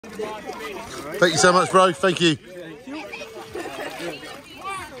Thank you so much, bro. Thank you.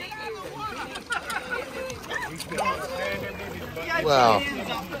 Wow.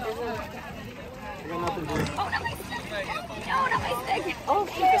 Oh,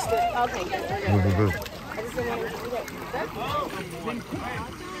 keep it still. Okay, good.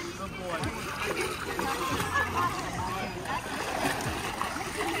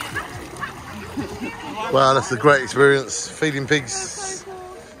 Wow, that's a great experience. Feeding pigs.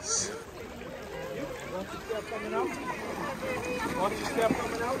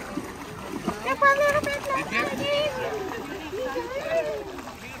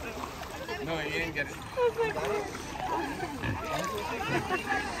 No, you didn't get it.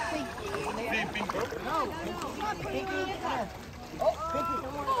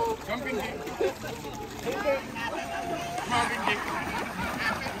 Come, Pinky. Come on, Pinky.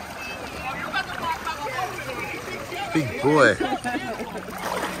 Big boy.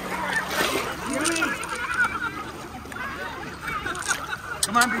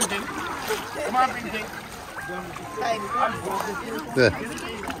 Come on, Pinky. Come on, Pinky. Yeah.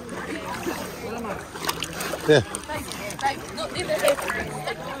 Yeah.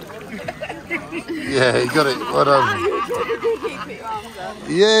 Yeah, you got it. Well done.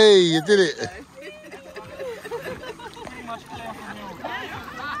 Yay, you did it.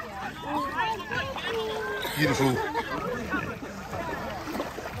 Beautiful.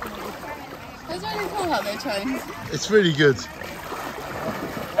 It's really cool how they change. It's really good.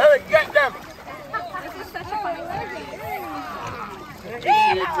 Eric, get them.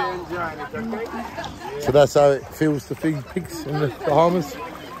 So that's how it feels to feed pigs in the Bahamas.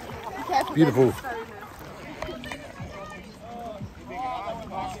 Beautiful.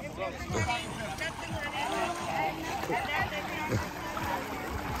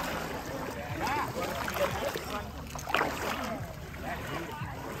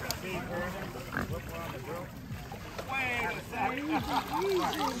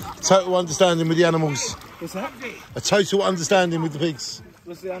 Total understanding with the animals. What's that? A total understanding with the pigs.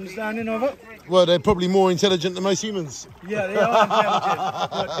 What's the understanding of it? Well, they're probably more intelligent than most humans. Yeah, they are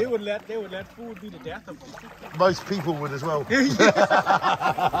intelligent, but they would let food be the death of them. Most people would as well. You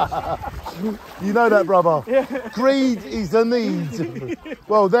know that, brother. Greed is the need.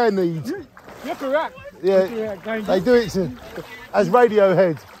 Well, their need. You're correct. Yeah, You're correct. they do it to, as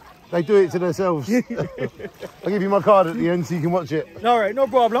Radiohead. They do it to themselves. I'll give you my card at the end so you can watch it. All right, no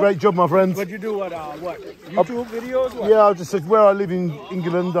problem. Great job, my friend. What you do? What? YouTube videos? What? Yeah, I just said where I live in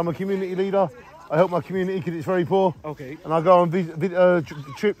England. I'm a community leader. I help my community because it's very poor. Okay. And I go on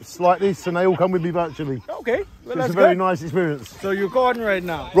trips like this, and they all come with me virtually. Okay. Well, So it's a very nice experience. So you're recording right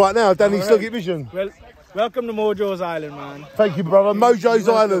now? Right now, Danny All right. Sloggett Vision. Well, welcome to Mojo's Island, man. Thank you, brother. Mojo's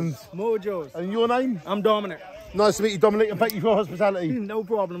Island. Mojo's. And your name? I'm Dominic. Nice to meet you, Dominic, and thank you for your hospitality. No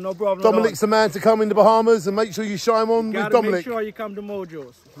problem, no problem. Dominic's the man to come in the Bahamas, and make sure you shine on with Dominic. Make sure you come to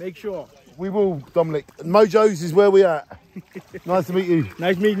Mojo's. Make sure. We will, Dominic. Mojo's is where we at. Nice to meet you.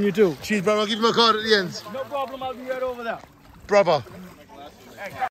 Nice meeting you too. Cheers, brother. I'll give you my card at the end. No problem, I'll be right over there. Brother.